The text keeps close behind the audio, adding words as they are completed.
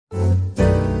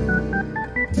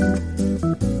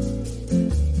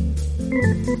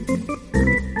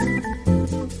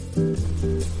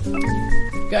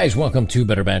Guys, welcome to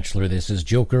Better Bachelor. This is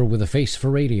Joker with a face for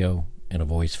radio and a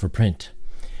voice for print.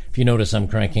 If you notice, I'm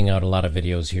cranking out a lot of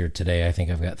videos here today. I think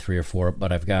I've got 3 or 4,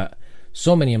 but I've got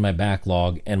so many in my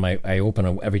backlog, and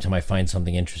every time I find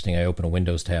something interesting, I open a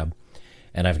Windows tab,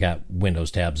 and I've got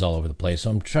Windows tabs all over the place.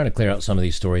 So I'm trying to clear out some of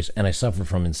these stories, and I suffer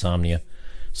from insomnia.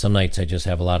 Some nights I just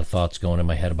have a lot of thoughts going in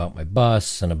my head about my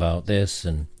bus and about this,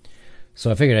 and so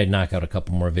I figured I'd knock out a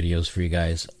couple more videos for you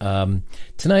guys.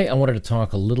 Tonight I wanted to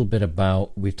talk a little bit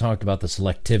about, we've talked about the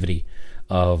selectivity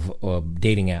of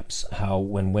dating apps, how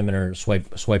when women are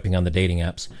swiping on the dating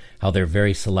apps, how they're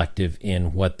very selective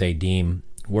in what they deem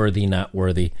worthy, not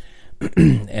worthy.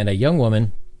 And a young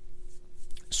woman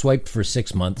swiped for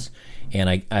 6 months, and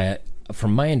I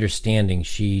from my understanding,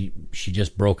 she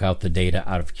just broke out the data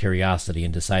out of curiosity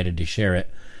and decided to share it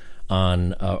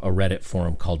on a Reddit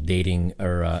forum called Dating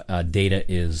or Data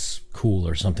is Cool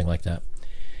or something like that.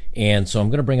 And so I'm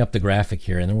going to bring up the graphic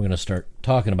here, and then we're going to start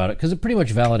talking about it because it pretty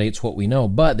much validates what we know,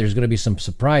 but there's going to be some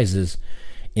surprises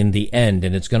in the end,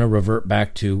 and it's going to revert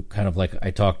back to kind of like I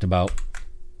talked about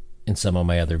in some of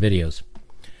my other videos.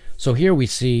 So here we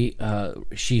see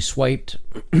she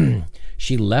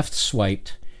left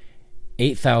swiped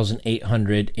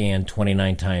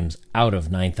 8,829 times out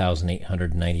of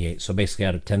 9,898. So basically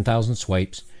out of 10,000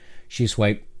 swipes, she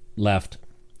swiped left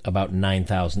about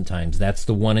 9,000 times. That's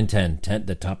the 1 in 10,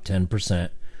 the top 10%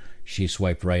 she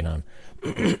swiped right on.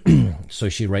 So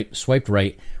she swiped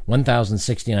right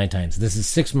 1,069 times. This is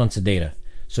 6 months of data.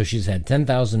 So she's had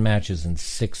 10,000 matches in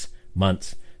 6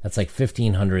 months. That's like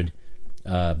 1,500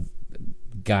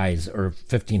 guys or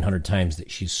 1,500 times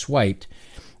that she swiped.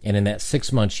 And in that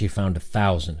 6 months, she found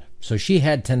 1,000. So she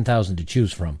had 10,000 to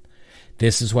choose from.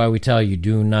 This is why we tell you,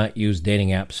 do not use dating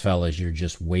apps, fellas. You're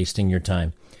just wasting your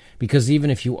time. Because even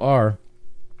if you are,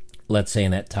 let's say in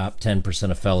that top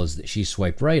 10% of fellas that she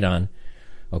swiped right on,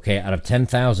 okay, out of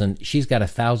 10,000, she's got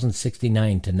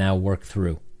 1,069 to now work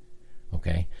through.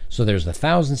 Okay, so there's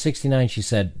 1,069. She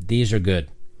said, these are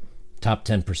good. Top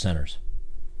 10 percenters.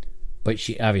 But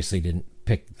she obviously didn't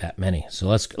pick that many. So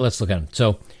let's look at them.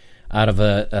 So out of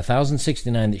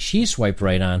 1,069 that she swiped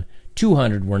right on,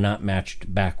 200 were not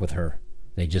matched back with her.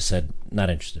 They just said, not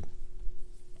interested.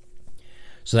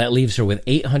 So that leaves her with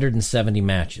 870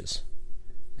 matches.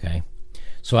 Okay.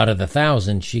 So out of the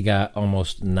 1,000, she got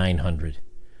almost 900.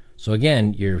 So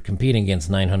again, you're competing against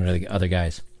 900 other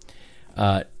guys.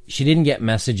 She didn't get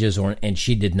messages, and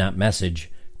she did not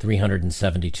message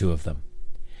 372 of them.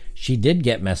 She did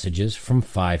get messages from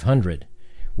 500.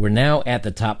 We're now at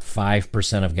the top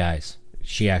 5% of guys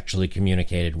she actually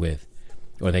communicated with,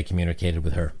 or they communicated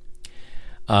with her.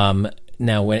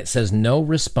 Now, when it says no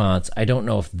response, I don't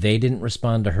know if they didn't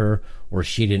respond to her or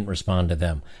she didn't respond to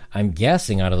them. I'm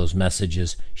guessing out of those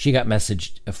messages, she got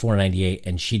messaged 498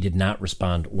 and she did not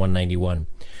respond 191.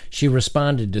 She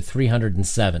responded to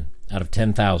 307 out of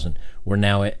 10,000. We're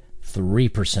now at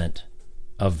 3%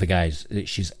 of the guys that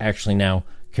she's actually now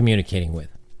communicating with.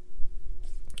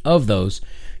 Of those,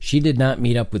 she did not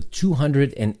meet up with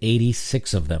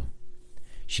 286 of them.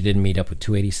 She didn't meet up with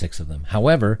 286 of them.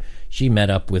 However, she met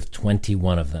up with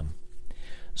 21 of them.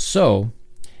 So,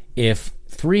 if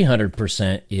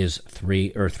 300% is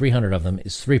 3, or 300 of them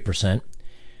is 3%,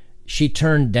 she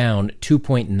turned down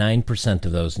 2.9%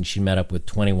 of those, and she met up with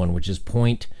 21, which is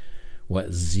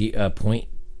 0.02%,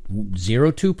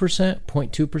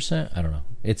 0.2%? I don't know.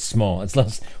 It's small.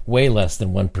 It's way less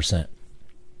than 1%.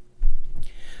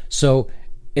 So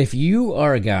if you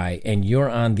are a guy and you're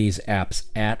on these apps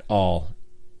at all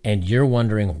and you're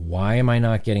wondering, why am I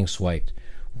not getting swiped?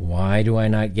 Why do I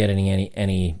not get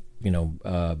any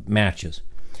matches?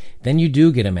 Then you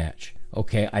do get a match.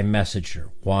 Okay, I messaged her.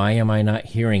 Why am I not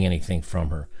hearing anything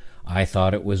from her? I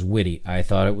thought it was witty. I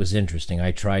thought it was interesting.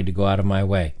 I tried to go out of my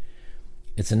way.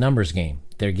 It's a numbers game.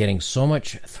 They're getting so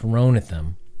much thrown at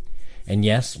them. And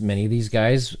yes, many of these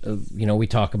guys, we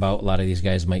talk about a lot of these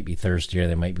guys might be thirsty or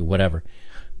they might be whatever.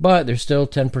 But there's still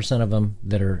 10% of them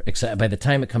that are, by the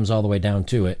time it comes all the way down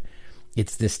to it,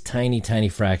 it's this tiny, tiny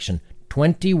fraction.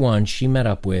 21 she met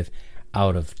up with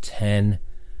out of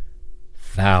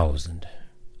 10,000.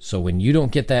 So when you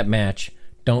don't get that match,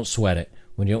 don't sweat it.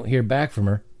 When you don't hear back from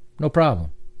her, no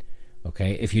problem.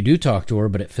 Okay? If you do talk to her,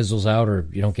 but it fizzles out or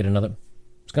you don't get another,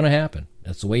 it's going to happen.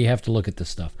 That's the way you have to look at this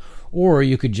stuff. Or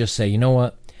you could just say, you know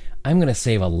what? I'm going to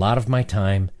save a lot of my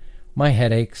time, my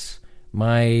headaches,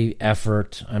 my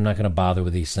effort. I'm not going to bother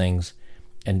with these things.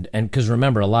 And because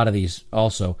remember, a lot of girls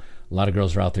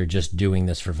are out there just doing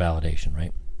this for validation,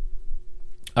 right?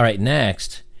 All right,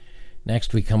 next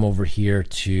we come over here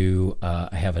to,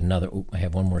 I have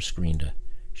one more screen to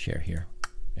share here.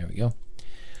 There we go.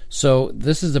 So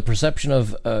this is the perception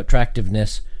of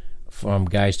attractiveness from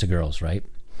guys to girls, right?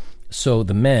 So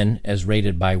the men as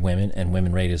rated by women and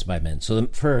women rated as by men. So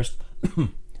first,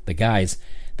 the guys,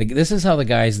 this is how the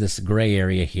guys, this gray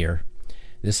area here,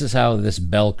 this is how this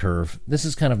bell curve, this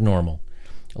is kind of normal.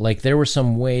 Like there were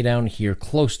some way down here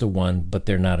close to 1, but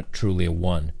they're not truly a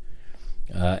 1.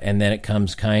 And then it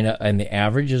comes kind of, and the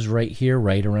average is right here,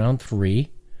 right around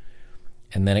 3.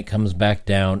 And then it comes back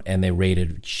down, and they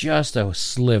rated just a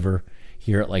sliver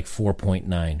here at like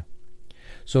 4.9.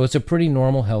 So it's a pretty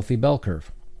normal, healthy bell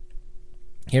curve.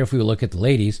 Here, if we look at the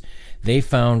ladies, they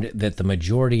found that the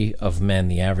majority of men,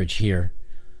 the average here,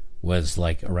 was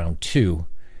like around 2,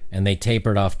 and they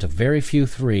tapered off to very few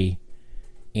 3,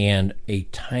 and a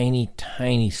tiny,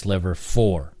 tiny sliver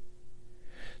 4.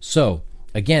 So,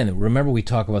 again, remember we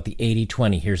talk about the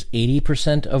 80-20. Here's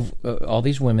 80% of all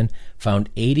these women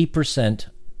found 80%.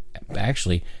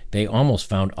 Actually, they almost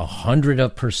found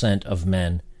 100% of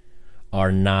men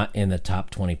are not in the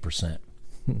top 20%.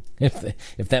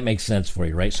 if that makes sense for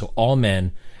you, right? So all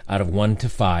men, out of 1 to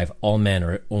 5, all men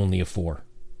are only a 4.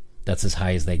 That's as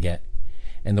high as they get.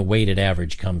 And the weighted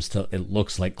average comes to, it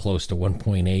looks like close to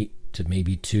 1.8 to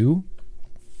maybe 2.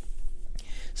 It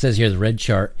says here the red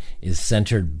chart is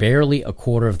centered barely a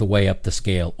quarter of the way up the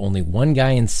scale. Only one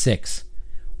guy in 6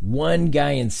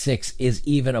 is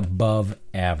even above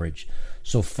average.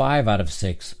 So 5 out of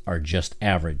 6 are just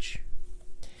average.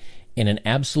 In an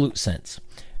absolute sense,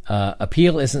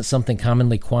 appeal isn't something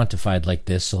commonly quantified like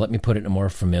this, so let me put it in a more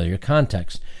familiar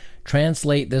context.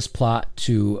 Translate this plot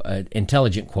to an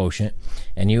intelligent quotient,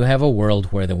 and you have a world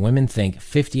where the women think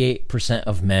 58%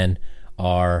 of men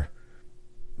are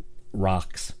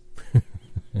rocks.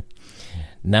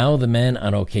 Now the men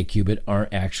on OkCupid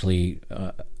aren't actually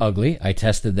ugly. I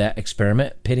tested that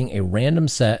experiment, pitting a random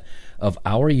set of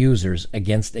our users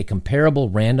against a comparable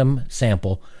random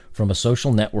sample from a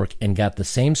social network and got the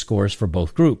same scores for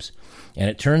both groups. And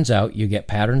it turns out you get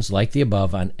patterns like the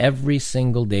above on every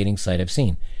single dating site I've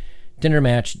seen. Tinder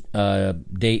Match,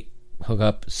 date,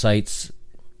 hookup sites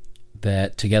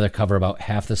that together cover about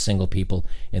half the single people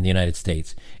in the United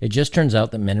States. It just turns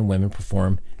out that men and women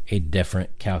perform a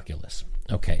different calculus.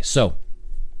 Okay, so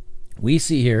we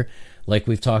see here, like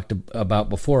we've talked about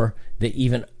before, that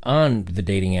even on the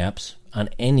dating apps, on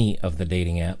any of the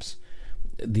dating apps,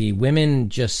 the women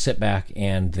just sit back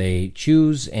and they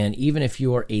choose, and even if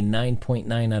you are a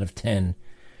 9.9 out of 10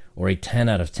 or a 10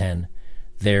 out of 10,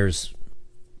 there's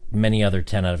many other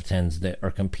 10 out of 10s that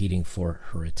are competing for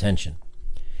her attention.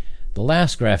 The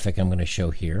last graphic I'm going to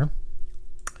show here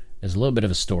is a little bit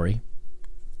of a story.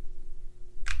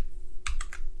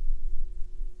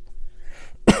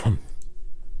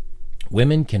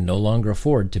 Women can no longer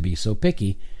afford to be so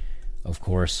picky. Of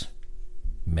course,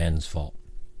 men's fault.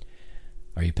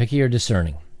 Are you picky or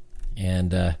discerning?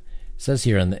 And it says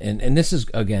here, and this is,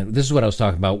 again, this is what I was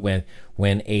talking about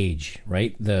when age,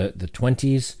 right? The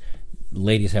 20s,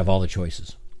 ladies have all the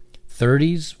choices.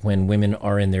 30s, when women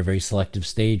are in their very selective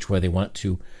stage where they want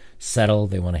to settle,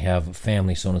 they want to have a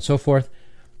family, so on and so forth,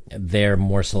 they're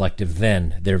more selective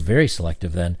then. They're very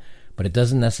selective then, but it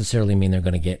doesn't necessarily mean they're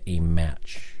going to get a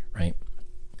match, right?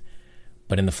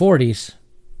 But in the 40s,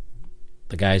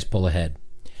 the guys pull ahead.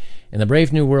 In the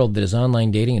brave new world that is online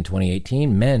dating in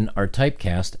 2018, men are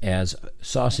typecast as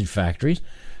sausage factories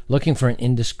looking for an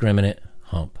indiscriminate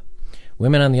hump.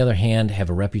 Women, on the other hand, have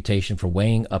a reputation for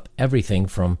weighing up everything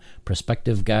from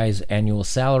prospective guys' annual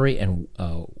salary and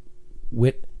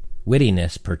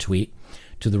wittiness per tweet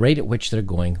to the rate at which they're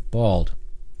going bald.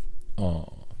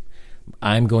 Oh,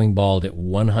 I'm going bald at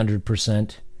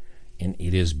 100%, and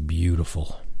it is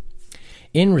beautiful.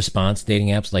 In response, dating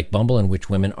apps like Bumble, in which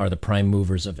women are the prime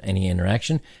movers of any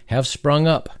interaction, have sprung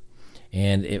up.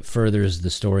 And it furthers the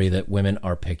story that women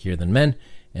are pickier than men.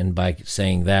 And by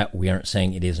saying that, we aren't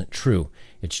saying it isn't true.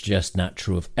 It's just not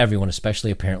true of everyone,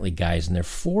 especially apparently guys in their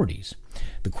 40s.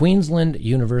 The Queensland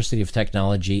University of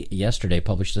Technology yesterday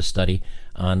published a study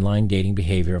on online dating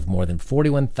behavior of more than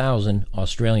 41,000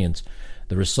 Australians.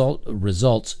 The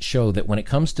results show that when it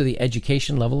comes to the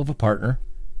education level of a partner,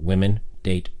 women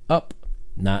date up,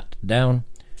 not down,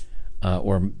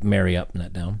 or marry up,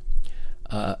 not down.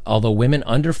 Although women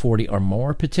under 40 are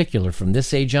more particular from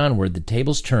this age onward, the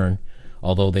tables turn.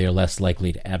 Although they are less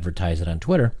likely to advertise it on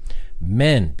Twitter,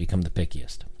 men become the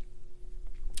pickiest.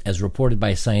 As reported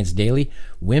by Science Daily,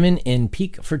 women in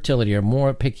peak fertility are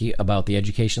more picky about the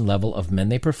education level of men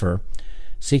they prefer,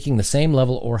 seeking the same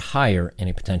level or higher in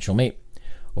a potential mate.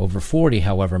 Over 40,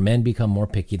 however, men become more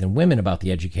picky than women about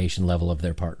the education level of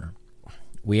their partner.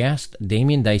 We asked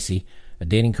Damien Dicey, a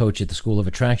dating coach at the School of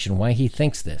Attraction, why he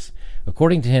thinks this.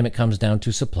 According to him, it comes down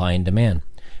to supply and demand.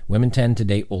 Women tend to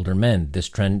date older men. This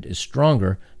trend is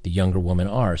stronger the younger women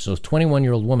are. So a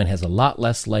 21-year-old woman is a lot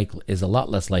less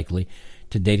likely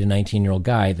to date a 19-year-old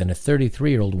guy than a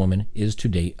 33-year-old woman is to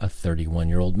date a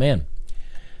 31-year-old man.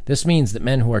 This means that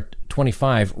men who are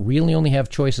 25 really only have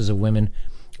choices of women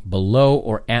below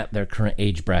or at their current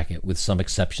age bracket, with some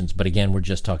exceptions. But again, we're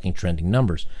just talking trending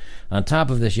numbers. On top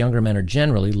of this, younger men are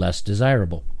generally less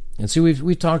desirable. And see,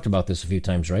 we've talked about this a few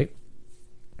times, right?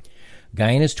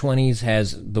 Guy in his 20s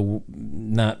has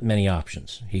not many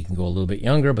options. He can go a little bit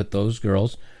younger, but those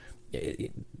girls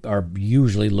are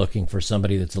usually looking for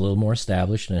somebody that's a little more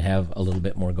established and have a little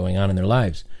bit more going on in their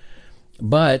lives.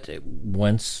 But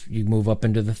once you move up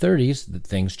into the 30s,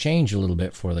 things change a little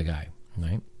bit for the guy,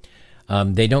 right?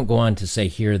 They don't go on to say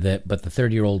here that, but the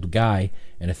 30-year-old guy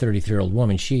and a 33-year-old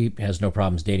woman, she has no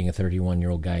problems dating a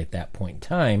 31-year-old guy at that point in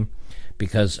time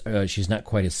because she's not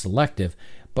quite as selective.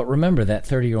 But remember, that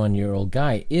 31-year-old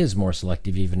guy is more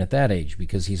selective even at that age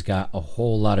because he's got a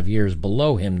whole lot of years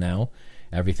below him now,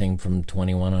 everything from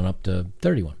 21 on up to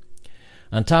 31.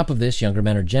 On top of this, younger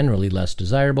men are generally less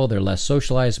desirable. They're less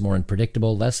socialized, more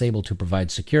unpredictable, less able to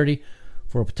provide security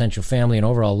for a potential family, and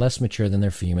overall less mature than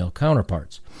their female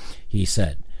counterparts, he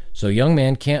said. So young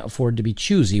men can't afford to be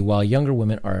choosy, while younger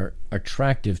women are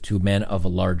attractive to men of a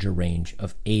larger range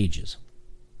of ages.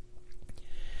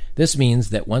 This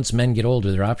means that once men get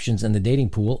older, their options in the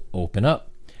dating pool open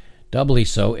up. Doubly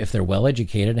so if they're well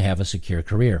educated and have a secure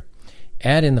career.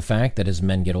 Add in the fact that as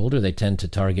men get older, they tend to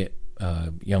target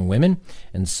young women,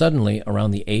 and suddenly,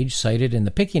 around the age cited in the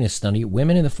pickiness study,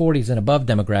 women in the 40s and above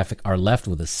demographic are left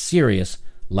with a serious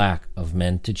lack of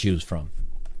men to choose from.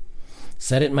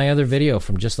 Said it in my other video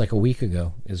from just like a week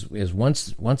ago, is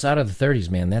once out of the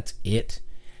 30s, man, that's it.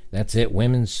 That's it.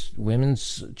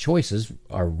 Women's choices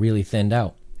are really thinned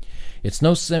out. It's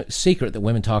no secret that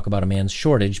women talk about a man's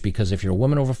shortage because if you're a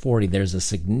woman over 40, there's a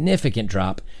significant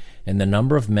drop in the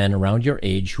number of men around your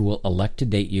age who will elect to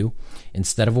date you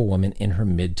instead of a woman in her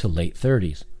mid to late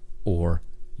 30s or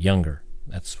younger.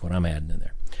 That's what I'm adding in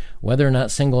there. Whether or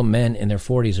not single men in their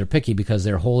 40s are picky because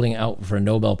they're holding out for a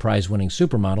Nobel Prize winning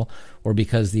supermodel or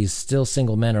because these still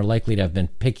single men are likely to have been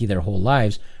picky their whole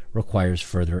lives requires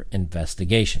further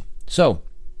investigation. So,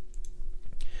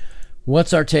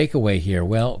 what's our takeaway here?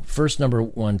 Well, first number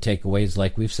one takeaway is,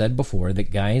 like we've said before,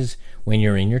 that guys, when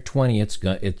you're in your 20s,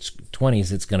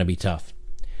 it's going to be tough.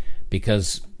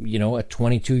 Because, a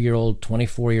 22-year-old,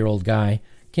 24-year-old guy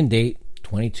can date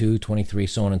 22, 23,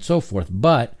 so on and so forth.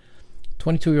 But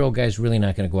 22-year-old guy's really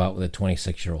not going to go out with a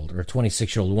 26-year-old, or a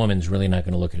 26-year-old woman's really not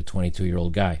going to look at a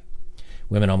 22-year-old guy.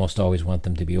 Women almost always want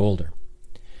them to be older.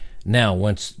 Now,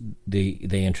 once they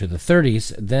enter the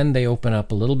 30s, then they open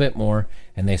up a little bit more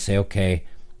and they say, okay,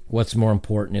 what's more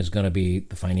important is going to be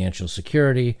the financial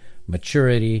security,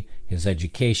 maturity, his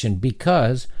education,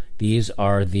 because these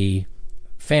are the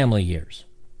family years.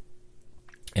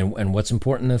 And what's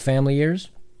important in the family years?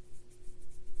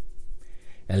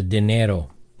 El dinero.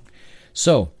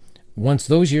 So, once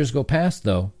those years go past,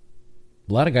 though,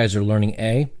 a lot of guys are learning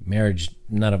A, marriage,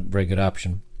 not a very good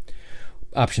option.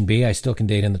 Option B, I still can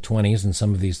date in the 20s, and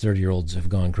some of these 30-year-olds have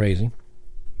gone crazy.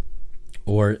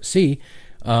 Or C,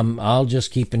 I'll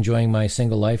just keep enjoying my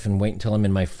single life and wait until I'm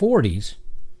in my 40s.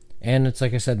 And it's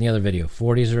like I said in the other video,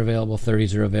 40s are available,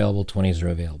 30s are available, 20s are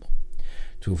available.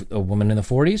 To a woman in the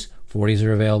 40s, 40s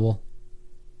are available,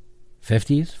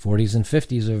 50s, 40s and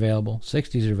 50s are available,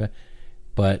 60s are available.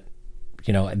 But,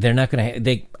 they're not going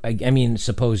to,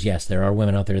 suppose, yes, there are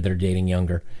women out there that are dating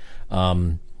younger.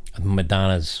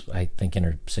 Madonna's, I think, in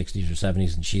her 60s or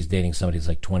 70s, and she's dating somebody who's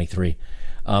like 23.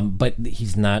 But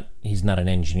he's not an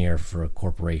engineer for a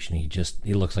corporation.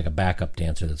 He looks like a backup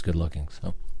dancer that's good looking.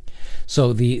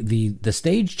 So the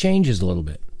stage changes a little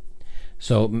bit.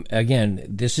 So again,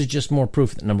 this is just more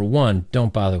proof that, number one,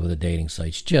 don't bother with the dating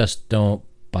sites. Just don't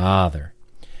bother.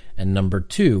 And number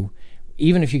two,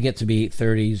 even if you get to be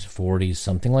 30s, 40s,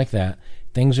 something like that,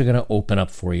 things are going to open up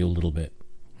for you a little bit.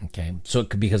 Okay, so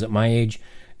because at my age,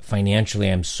 financially,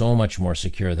 I'm so much more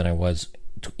secure than I was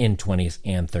in 20s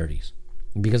and 30s.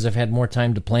 Because I've had more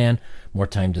time to plan, more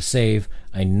time to save,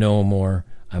 I know more,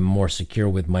 I'm more secure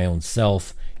with my own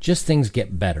self. Just things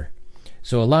get better.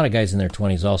 So a lot of guys in their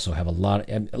 20s also have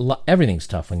everything's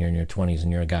tough when you're in your 20s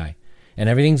and you're a guy. And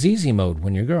everything's easy mode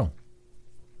when you're a girl.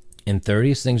 In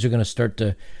 30s, things are going to start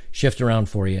to shift around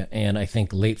for you. And I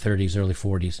think late 30s, early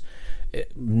 40s,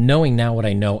 knowing now what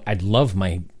I know, I'd love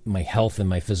my health and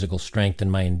my physical strength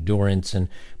and my endurance and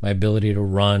my ability to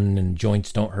run, and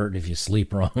joints don't hurt if you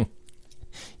sleep wrong.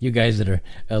 You guys that are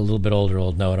a little bit older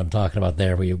will know what I'm talking about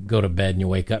there, where you go to bed and you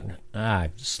wake up and,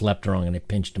 I slept wrong and I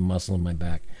pinched a muscle in my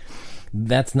back.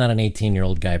 That's not an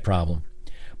 18-year-old guy problem.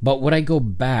 But would I go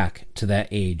back to that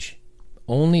age?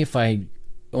 Only if I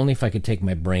could take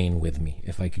my brain with me.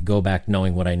 If I could go back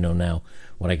knowing what I know now,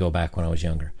 would I go back when I was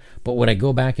younger? But would I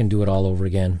go back and do it all over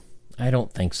again? I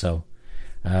don't think so.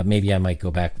 Maybe I might go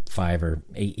back 5 or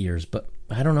 8 years, but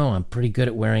I don't know. I'm pretty good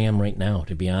at where I am right now,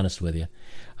 to be honest with you.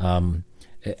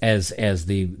 As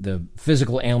the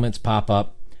physical ailments pop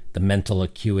up, the mental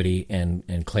acuity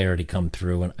and clarity come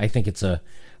through, and I think it's a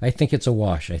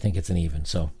wash. I think it's an even.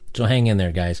 So hang in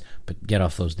there, guys, but get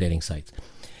off those dating sites.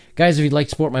 Guys, if you'd like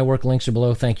to support my work, links are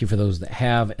below. Thank you for those that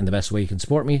have, and the best way you can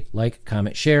support me, like,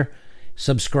 comment, share,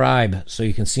 subscribe so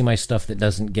you can see my stuff that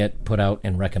doesn't get put out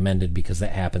and recommended, because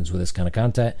that happens with this kind of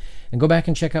content. And go back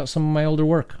and check out some of my older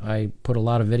work. I put a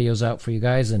lot of videos out for you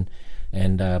guys, and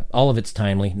all of it's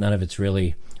timely. None of it's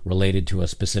really related to a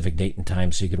specific date and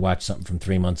time, so you could watch something from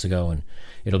 3 months ago, and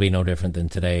it'll be no different than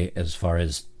today as far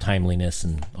as timeliness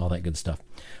and all that good stuff.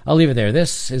 I'll leave it there.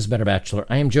 This is Better Bachelor.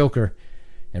 I am Joker,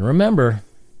 and remember,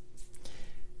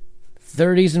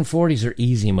 30s and 40s are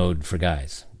easy mode for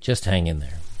guys. Just hang in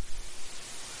there.